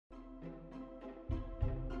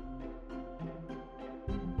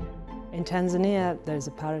In Tanzania, there is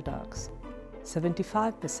a paradox.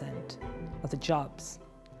 75% of the jobs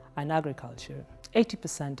are in agriculture.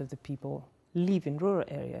 80% of the people live in rural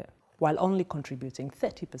area, while only contributing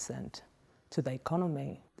 30% to the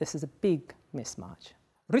economy. This is a big mismatch.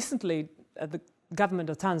 Recently, the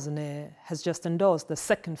government of Tanzania has just endorsed the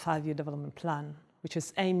second five-year development plan, which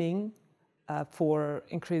is aiming for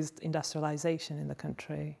increased industrialization in the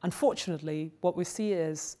country. Unfortunately, what we see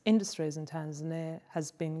is industries in Tanzania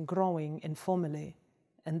has been growing informally,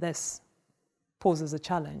 and this poses a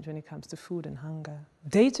challenge when it comes to food and hunger.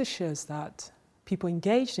 Data shows that people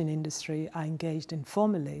engaged in industry are engaged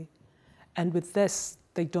informally, and with this,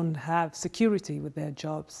 they don't have security with their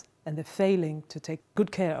jobs, and they're failing to take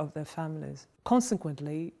good care of their families.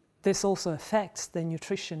 Consequently, this also affects the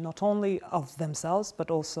nutrition not only of themselves,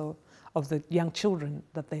 but also of the young children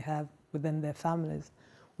that they have within their families.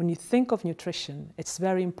 When you think of nutrition, it's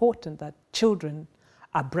very important that children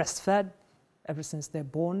are breastfed ever since they're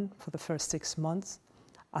born for the first 6 months.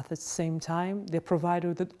 At the same time, they're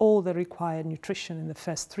provided with all the required nutrition in the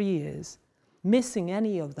first 3 years. Missing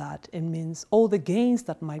any of that, it means all the gains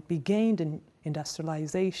that might be gained in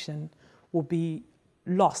industrialization will be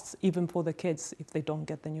lost even for the kids if they don't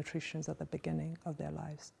get the nutrition at the beginning of their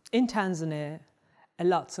lives. In Tanzania, a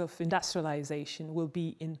lot of industrialization will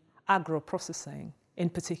be in agro-processing, in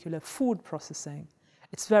particular food processing.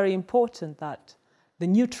 It's very important that the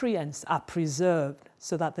nutrients are preserved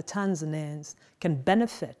so that the Tanzanians can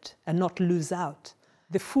benefit and not lose out.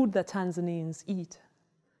 The food that Tanzanians eat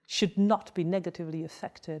should not be negatively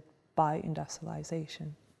affected by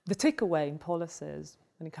industrialization. The takeaway in policies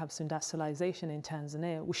when it comes to industrialization in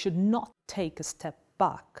Tanzania, we should not take a step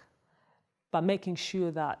back by making sure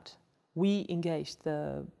that we engage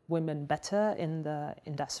the women better in the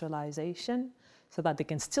industrialization so that they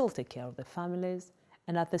can still take care of their families.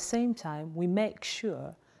 And at the same time, we make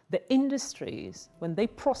sure the industries, when they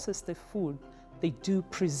process the food, they do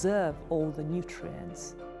preserve all the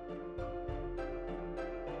nutrients.